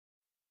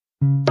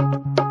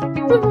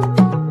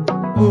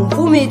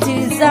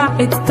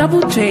It's Double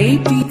J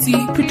PT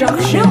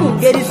Production.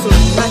 Get it so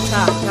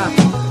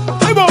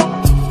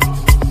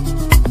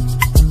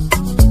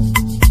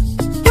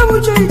Double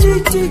J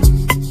GT.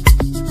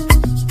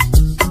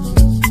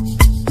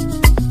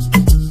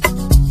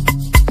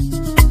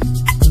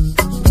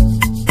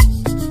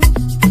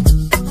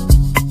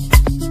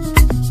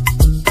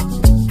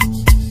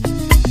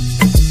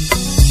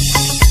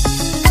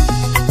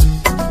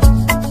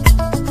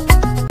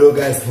 Hello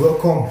guys,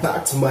 welcome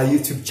back to my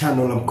YouTube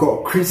channel. I'm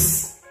called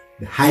Chris,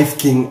 the Hive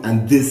King,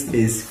 and this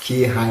is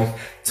K-hive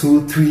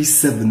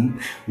 237,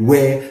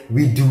 where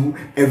we do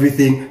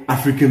everything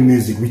African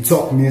music. We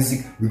talk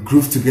music, we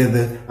groove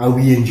together, and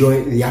we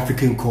enjoy the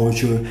African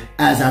culture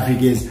as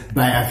Africans,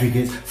 by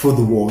Africans, for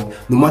the world.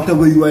 No matter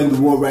where you are in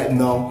the world right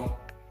now,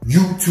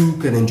 you too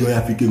can enjoy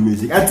African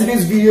music. And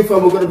today's video,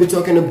 fam, we're going to be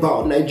talking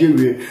about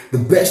Nigeria, the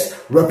best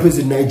rappers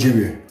in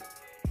Nigeria.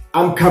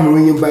 I'm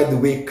Cameroonian, by the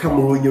way,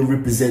 Cameroonian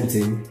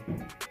representing.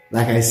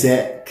 Like I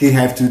said,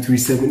 K-hive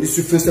 237. This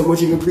is your first time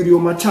watching a video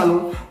on my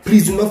channel.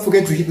 Please do not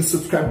forget to hit the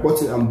subscribe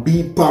button and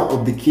be part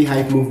of the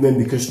K-hive movement,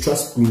 because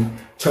trust me,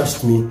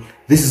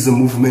 this is a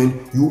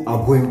movement you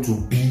are going to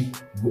be,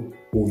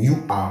 or you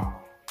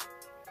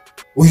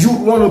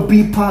want to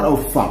be part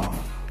of, fam.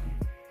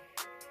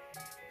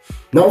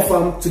 Now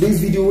fam,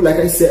 today's video, like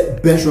I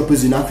said, best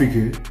rappers in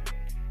Africa.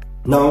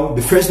 Now,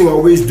 the first thing I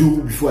always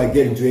do before I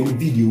get into any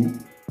video,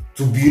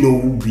 to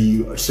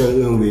be a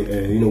certain way,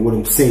 you know what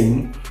I'm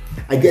saying,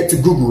 I get to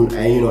Google,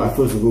 and I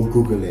first go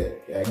Google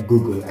it,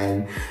 Google,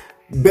 and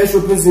best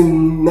rappers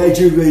in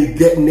Nigeria, you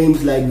get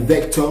names like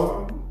Vector.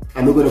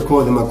 I'm not gonna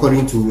call them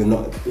according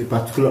to a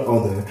particular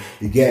order.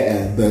 You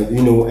get, but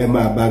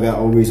Emma Baga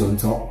always on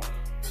top,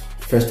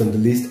 first on the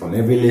list, on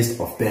every list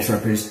of best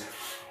rappers.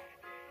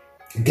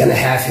 You're gonna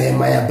have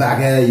Emma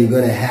Baga,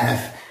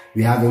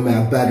 we have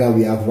Emma Baga,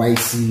 we have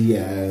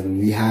YC,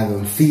 we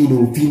have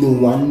Fino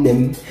One,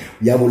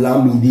 we have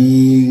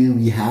Olamide,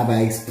 we have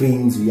Ice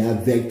Prince, we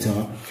have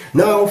Vector.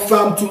 Now,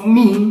 fam, to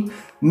me,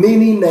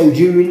 many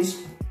Nigerians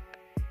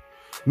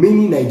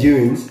many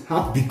Nigerian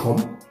rappers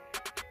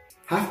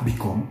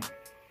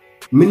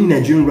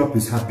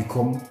have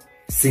become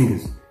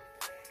singers.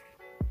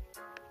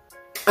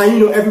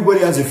 And everybody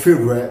has a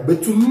favorite,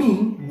 but to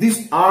me,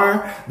 these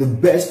are the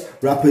best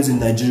rappers in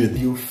Nigeria.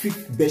 The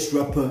fifth best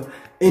rapper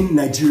in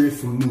Nigeria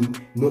for me,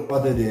 no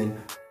other than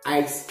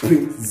Ice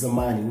Prince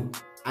Zamani.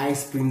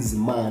 Ice Prince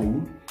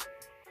Zamani.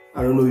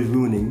 I don't know his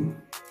real name.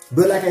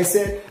 But like I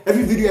said,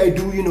 every video I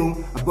do,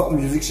 about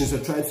musicians, I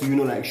try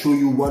to, like show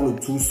you one or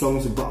two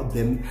songs about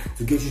them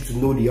to get you to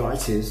know the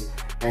artist,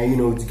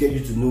 and to get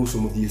you to know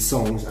some of these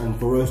songs, and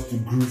for us to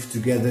groove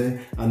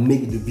together and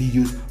make the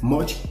videos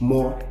much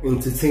more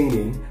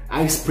entertaining.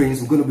 Ice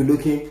Prince, we're gonna be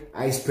looking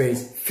Ice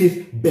Prince,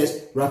 fifth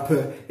best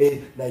rapper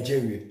in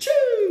Nigeria.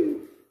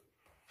 Choo!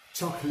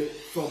 Chocolate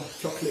from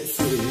Chocolate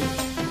City.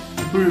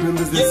 Who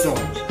remembers this song?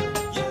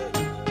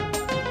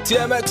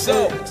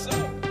 TMXO.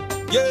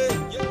 Yeah.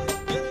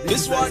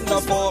 This one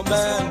not for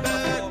man.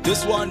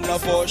 This one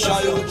not for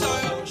Shayo.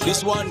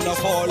 This one not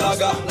for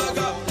Laga.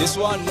 This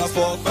one not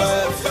for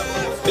Fef.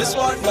 This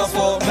one not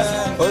for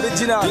man.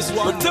 Original. This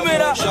one not for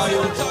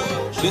Shayo.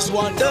 This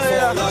one not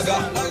for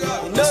Laga.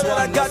 This one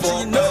I got you.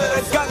 You know that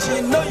I got you.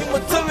 You know you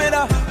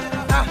Mutumina.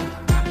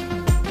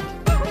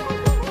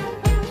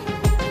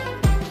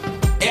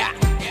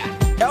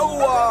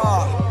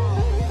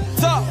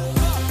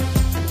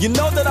 You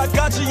know that I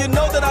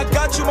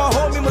got you, my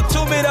homie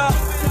Mutumina.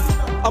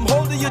 I'm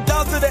holding you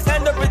down to the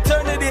end of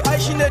eternity. I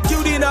should have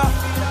duty now.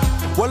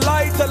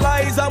 Wallahi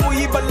talai, zamu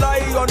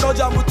hibalai, or no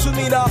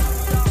Mutumina.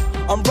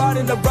 I'm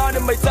riding around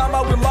in my time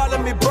out with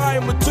Malam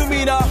Ibrahim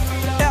Mutumina.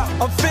 Yeah,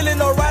 I'm feeling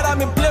alright,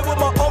 I'm in play with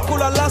my uncle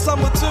Alasa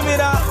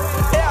Mutumina.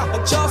 Yeah,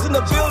 and Charles in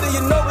the building,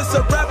 it's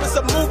a rap, it's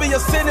a movie, a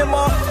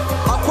cinema.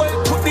 Akwai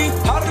kudi,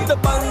 harda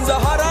banza,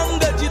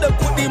 haranga jida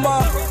kudi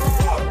ma.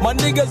 My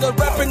niggas are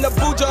rapping the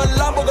Buja,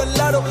 Lambo,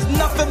 Galado is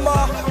nothing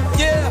more.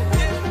 Yeah.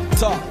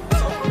 Talk.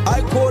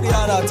 I call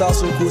Yana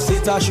Tasuku, say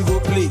Tashi go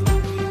play.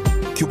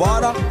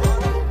 Cubana,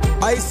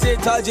 I say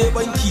Taje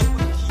Banki.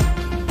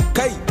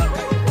 Kai.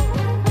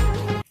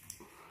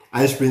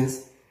 Ice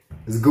Prince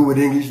is good with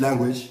English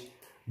language,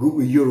 good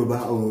with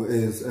Yoruba, or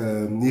is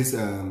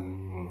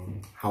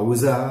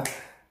Hausa.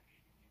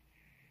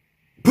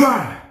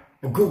 Bah!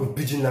 I'm good with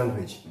Pidgin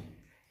language.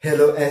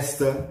 Hello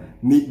Esther,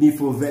 meet me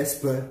for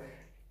Vesper.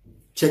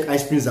 Check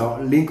Ice Prince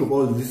out. Link of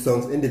all of these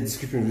songs in the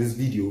description of this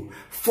video.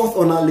 Fourth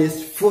on our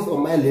list, fourth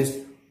on my list,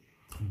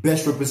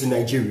 best rappers in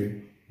Nigeria.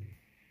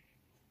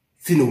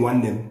 Fino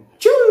One them.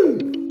 Choo!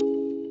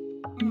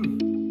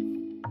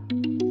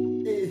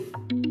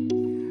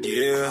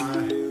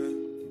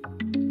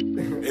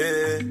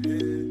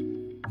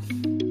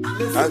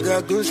 I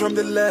got goons from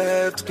the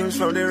left, goons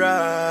from the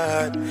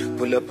right.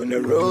 Pull up on the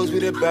roads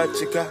with a bad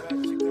chica.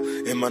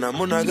 Emana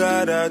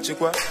Munagada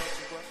chikwa.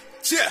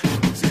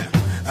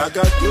 I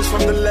got goons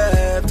from the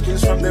left,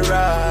 goons from the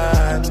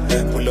right.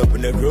 Pull up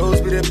on the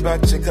roads with a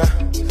bad chica.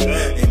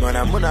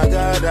 Emana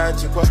Munagada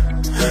chikwa.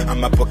 And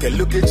my pocket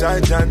looking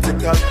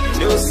gigantical.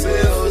 You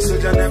say, oh,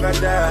 soldier never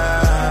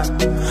die.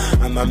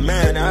 I'm a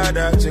man, I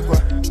die, chikwa.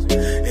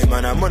 Hey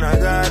man, I'm on a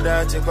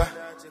god, chikwa.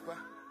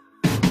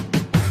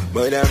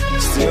 But I'm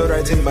still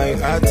writing my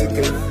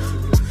article.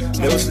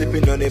 No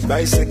sleeping on a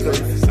bicycle.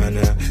 And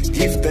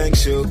give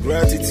thanks, show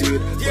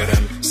gratitude. But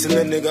I'm still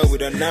a nigga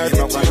with an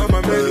attitude.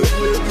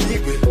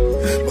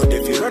 But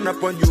if you run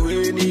up on you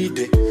any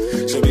day,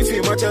 so if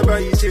you much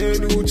about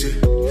it,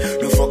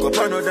 no fuck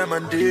up another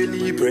man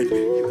daily bread.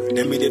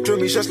 Then me they throw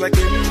me shots like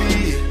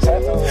NBA.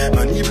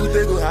 Man, you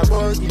they go have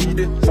all need.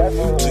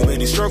 Too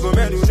many struggle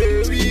men who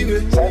they leave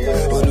it.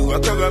 But do I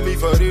cover me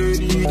for any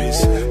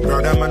days?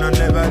 Brother man, I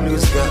never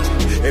lose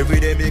God. Every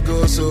day me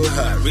go so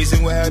hard.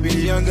 Reason why I be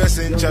the youngest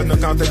in charge. No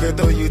count to get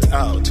the youth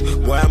out.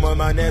 Why I'm on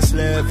my next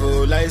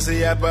level? I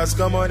say I pass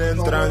common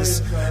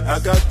entrance. I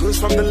got goose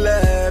from the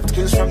left,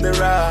 goose from the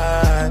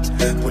right.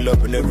 Pull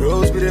up in the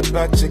roads with a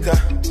back chica.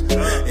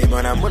 Hey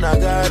man, I'm on a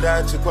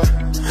god, chikwa.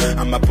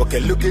 And my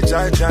pocket looking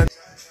giant.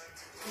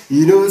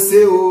 You know,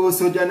 say, oh,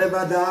 soldier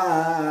never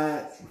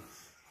die.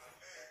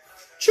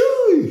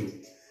 Choo!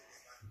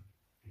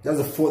 That's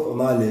the fourth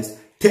on our list.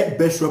 10th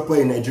best rapper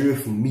in Nigeria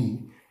for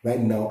me right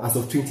now, as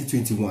of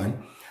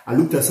 2021. I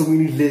looked at so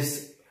many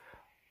lists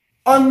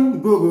on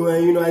Google,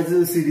 and you know, I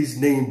didn't see this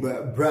name,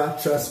 but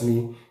bruh, trust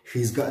me,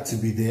 he's got to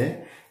be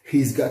there.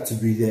 He's got to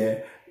be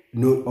there.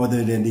 No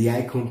other than the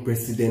icon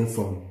president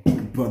from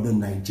Big Brother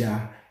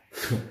Niger.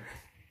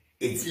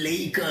 It's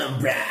Laker,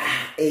 bruh.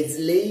 It's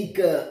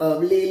Laker.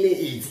 Lily,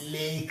 it's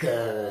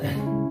Laker.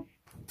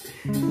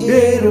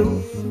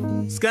 Ghetto.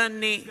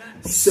 Scanny,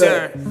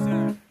 sir.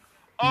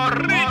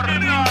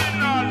 Original.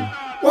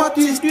 What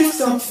is this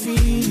I'm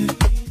feeling?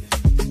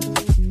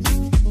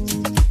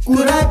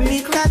 Could I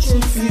be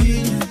catching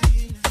feeling?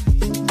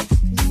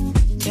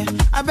 Yeah,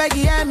 I beg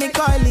you, hear me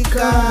call it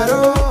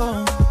caro.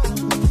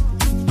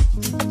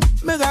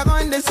 Make I go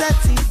in the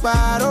setty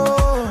paro.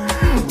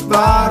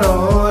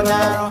 Paro,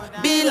 now.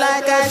 Be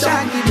like a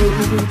shaggy boo.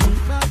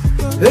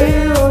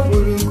 Hey, oh,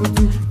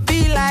 be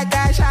like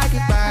a shaggy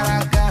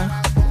paraga.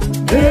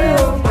 Hey,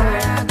 oh,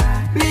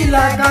 be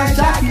like a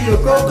shaggy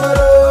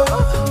kokoro.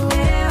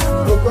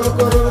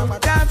 Kokoro.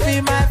 Can't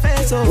feel my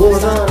face, oh,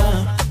 no.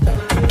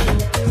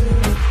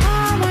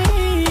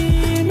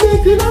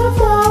 Make it all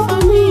fall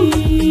for me.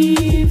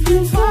 If you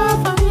fall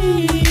for me,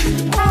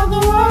 I'll go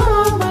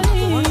on my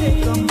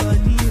knees.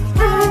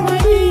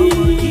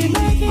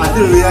 I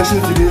did a reaction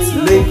to this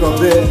link up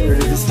there in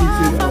the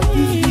description of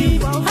this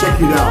video. Check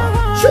it out.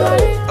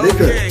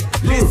 Okay,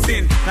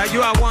 listen. Now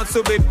you are one,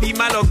 so baby,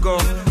 my logo.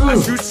 I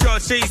shoot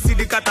shot, say you see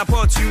the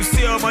catapult. You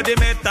see all my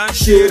metan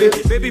share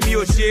it. Baby, me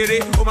oh share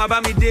it. Oh my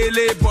baby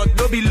daily, but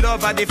no be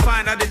love. I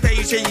define. I tell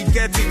you, say you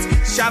get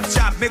it. Sharp,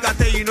 sharp. Make I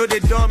tell you, know they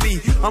dummy.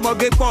 I'm a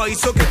big boy.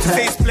 It's okay to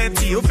face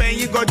plenty. Open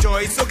you got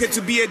joy. It's okay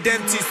to be a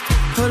dentist.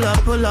 Pull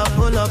up, pull up,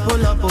 pull up,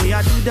 pull up. Oh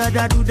yeah, do da,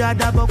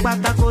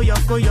 go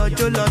yo,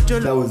 jolo.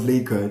 That was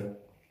Laker.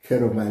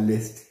 Head of my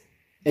list.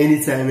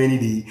 Anytime, any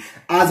day.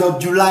 As of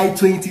July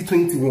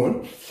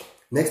 2021,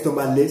 next on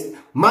my list,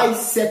 my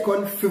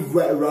second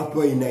favorite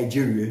rapper in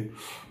Nigeria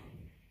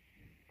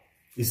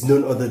is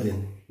none other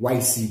than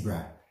YC,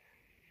 bruh.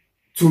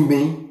 To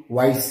me,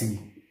 YC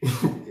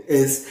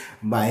is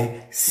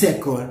my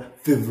second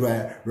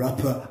favorite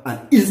rapper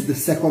and is the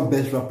second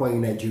best rapper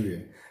in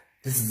Nigeria.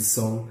 This is the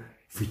song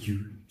for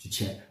you to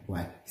check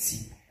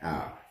YC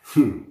out.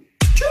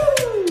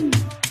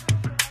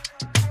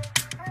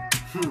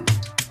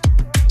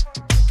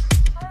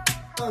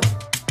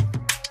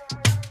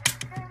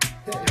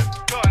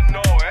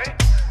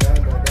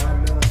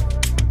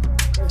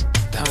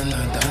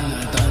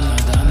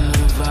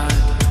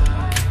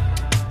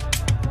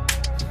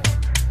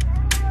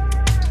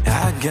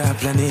 I got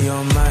plenty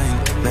on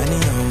mind, many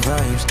on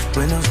vibes.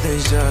 When no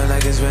station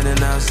like it's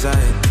raining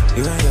outside.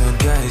 You and your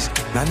guys,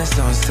 man, it's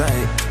on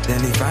sight.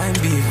 Then if I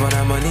ain't beef for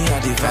that money, I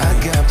divide.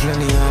 I got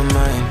plenty on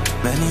mind,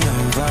 many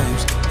on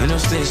vibes. When no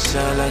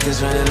station like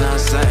it's raining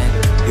outside.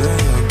 You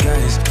and your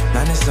guys,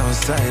 man, it's on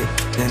sight.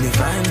 Then if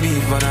I ain't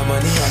beef for that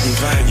money, I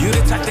divide. You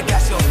the type that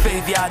got your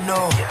fave, yeah, I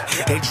know.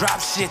 They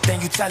drop shit,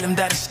 then you tell them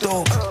that it's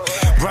dope.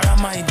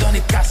 Brother mine, don't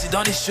it cast it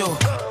on the show.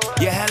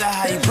 Yeah, hella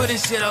how you putting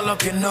shit all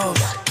up your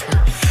nose.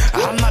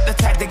 I'm not the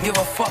type to give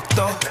a fuck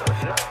though.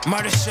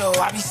 Murder show,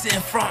 I be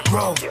sitting front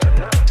row.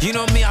 You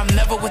know me, I'm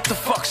never with the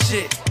fuck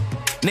shit.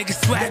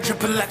 Niggas swag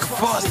dripping like a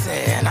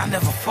faucet, and I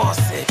never force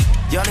it.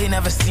 Y'all ain't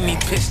never see me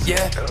pissed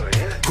yet.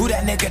 Who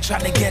that nigga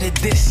tryna get it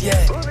this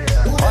yet?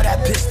 All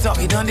that piss talk,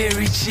 he done they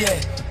reach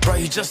yet. Bro,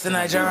 you just a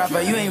Nigerian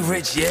rapper, you ain't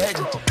rich yet.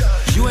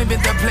 You ain't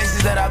been the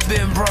places that I've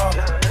been, bro.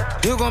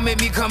 You gon' make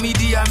me come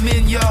ED, I'm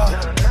in y'all.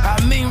 I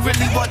mean,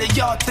 really, what are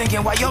y'all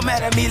thinking? Why y'all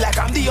mad at me like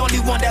I'm the only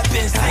one that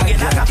been singing?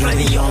 I got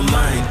plenty on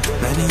mine,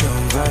 many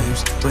on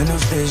vibes. When no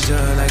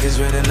station like it's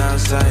raining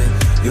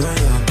outside. You and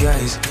your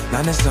guys,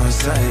 man, it's on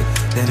sight.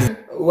 Then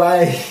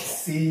Why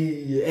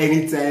see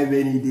anytime,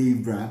 any day,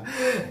 bruh.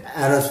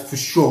 And as for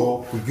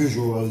sure, for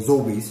usual, as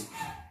always,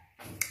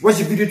 watch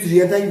the video to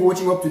the end. Thank you for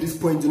watching up to this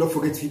point. Do not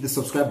forget to hit the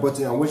subscribe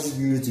button and watch this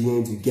video to the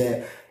end to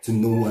get to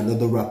know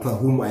another rapper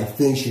whom I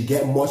think should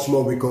get much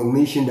more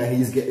recognition than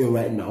he's getting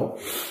right now.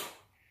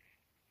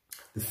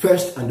 The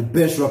first and the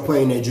best rapper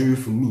in Nigeria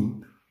for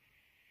me,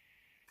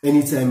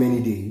 anytime,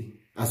 any day,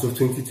 as of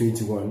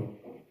 2021,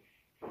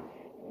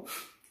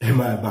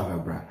 am I a bagger,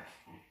 bruh?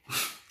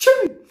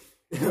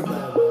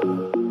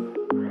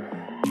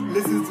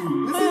 Listen to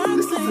the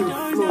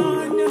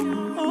flow.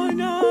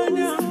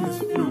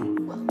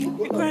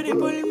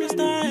 Incredible,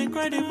 Mr.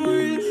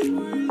 Incredible.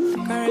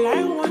 Girl,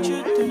 I want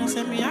you to know,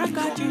 say me, I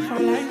got you for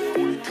life.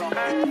 Girl,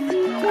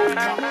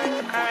 I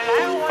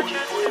want you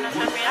to know,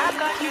 say me, I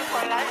got you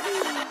for life.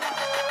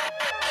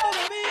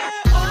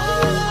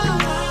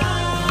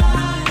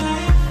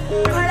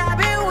 Girl, I've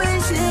been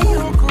wishing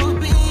you could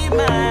be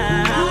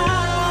mine.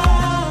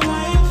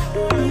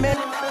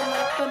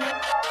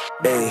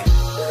 Hey,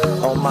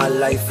 all my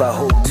life I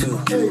hope to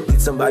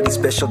need somebody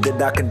special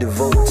that I can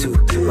devote to.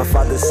 My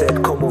father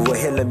said, come over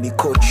here, let me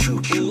coach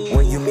you.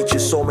 When you meet your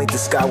soulmate, the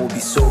sky will be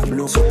so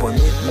blue. So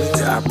permit me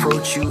to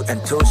approach you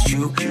and toast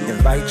you,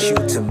 invite you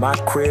to my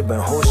crib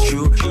and host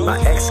you. My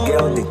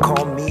ex-girl, they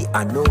call me,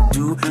 I know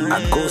do.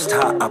 I ghost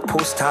her, I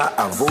post her,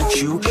 I vote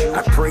you.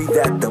 I pray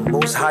that the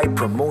Most High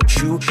promote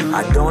you.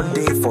 I don't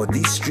date for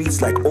these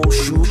streets like old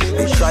shoe.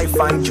 They try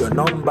find your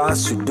number,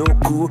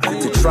 Sudoku,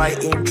 to try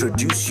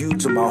introduce you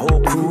to my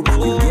whole crew.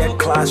 You get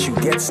class, you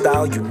get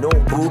style, you know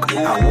book.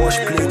 I wash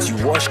plates, you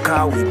wash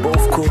car, we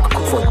both cook.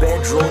 For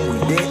bedroom,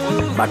 we did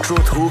my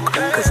truth hook.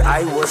 Cause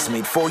I was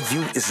made for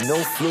you, it's no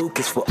fluke,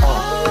 it's for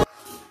all.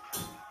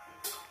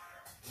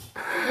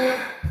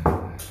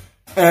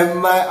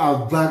 Am I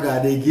a bagger?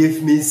 They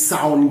give me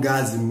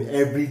soundgasm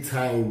every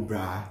time,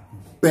 bruh.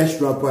 Best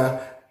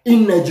rapper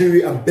in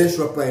Nigeria and best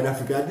rapper in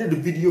Africa. I did a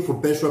video for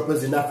best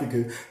rappers in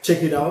Africa.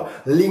 Check it out.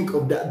 Link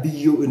of that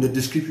video in the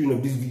description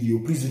of this video.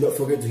 Please do not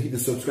forget to hit the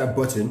subscribe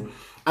button.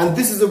 And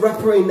this is a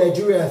rapper in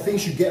Nigeria I think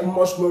should get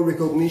much more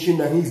recognition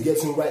than he's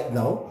getting right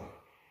now.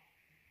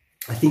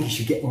 I think he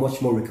should get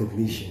much more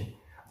recognition.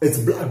 It's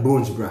Black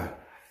Bones, bruh.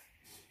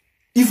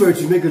 If I were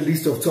to make a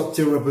list of top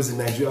 10 rappers in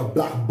Nigeria,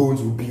 Black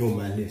Bones would be on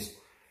my list.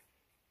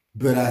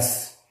 But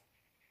as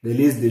the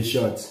list is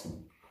short,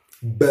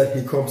 but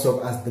he comes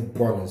up as the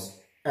bonus.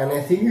 And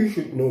I think you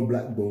should know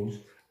Black Bones.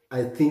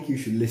 I think you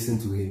should listen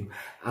to him.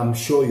 I'm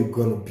sure you're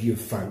gonna be a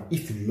fan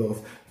if you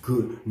love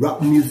good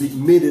rap music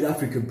made in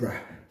Africa, bruh.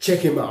 Check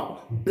him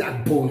out.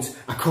 Black Bones,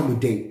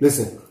 Accommodate.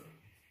 Listen.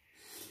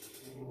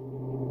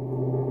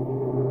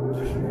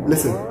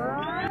 Listen.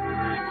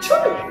 Chill.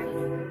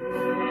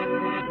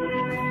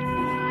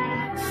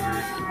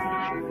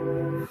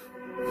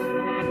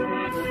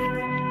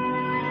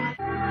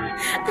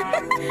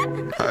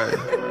 Alright.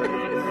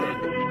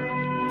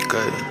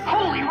 Good.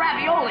 Holy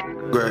ravioli.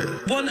 Great.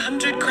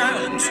 100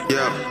 crowns.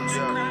 Yeah.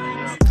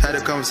 Had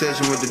a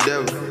conversation with the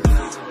devil.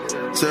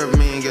 Serve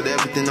me and get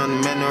everything on the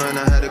menu, and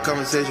I had a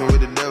conversation with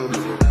the devil.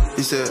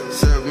 He said,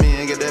 serve me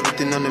and get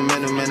everything on the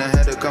menu, man. I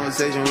had a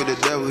conversation with the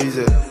devil. He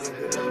said,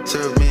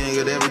 serve me and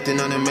get everything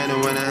on the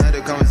menu, when I had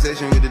a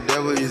conversation with the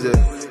devil. He said,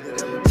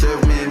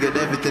 serve me and get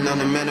everything on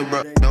the menu,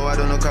 bro. No, I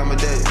don't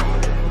accommodate.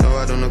 No,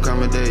 I don't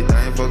accommodate.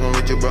 I ain't fucking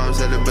with you, bro. I'm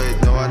celebrate.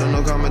 No, I don't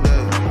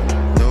accommodate.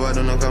 No, I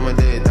don't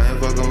accommodate. I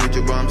ain't fucking with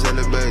you, bro. I'm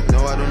celebrate.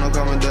 No, I don't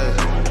accommodate.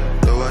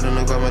 No, I don't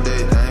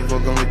accommodate. I ain't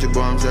fucking with you,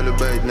 bro. I'm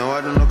celebrate. No,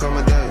 I don't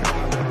accommodate.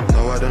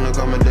 No, I don't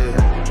accommodate.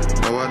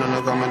 No, I don't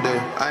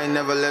accommodate. I ain't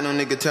never let no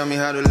nigga tell me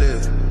how to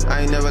live.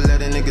 I ain't never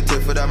let a nigga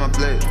take food out my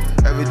plate.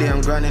 Every day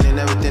I'm grinding and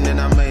everything that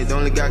I made. The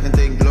only guy can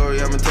take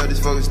glory. I'ma tell this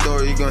fucking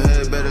story. You gon'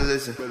 hear it, better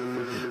listen.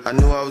 I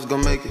knew I was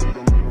gon' make it.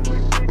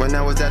 When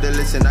I was at the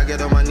listen, I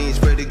get on my knees,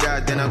 pray to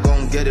God, then I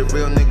gon' get it.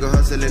 Real nigga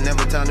hustling,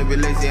 never time to be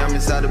lazy. I'm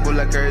inside the bull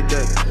like every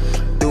day.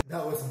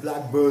 That was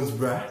Black Bones,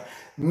 bruh.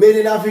 Made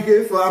in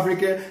Africa, for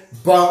Africa,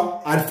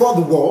 bomb, and for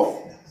the war.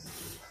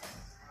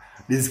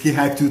 This is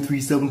K-hive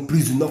 237.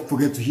 Please do not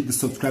forget to hit the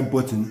subscribe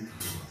button.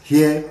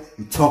 Here,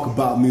 we talk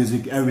about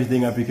music,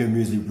 everything African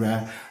music,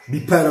 bruh. Be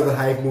part of the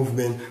Hive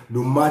movement,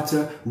 no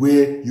matter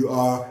where you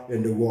are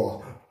in the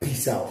world.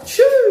 Peace out.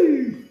 Cheers.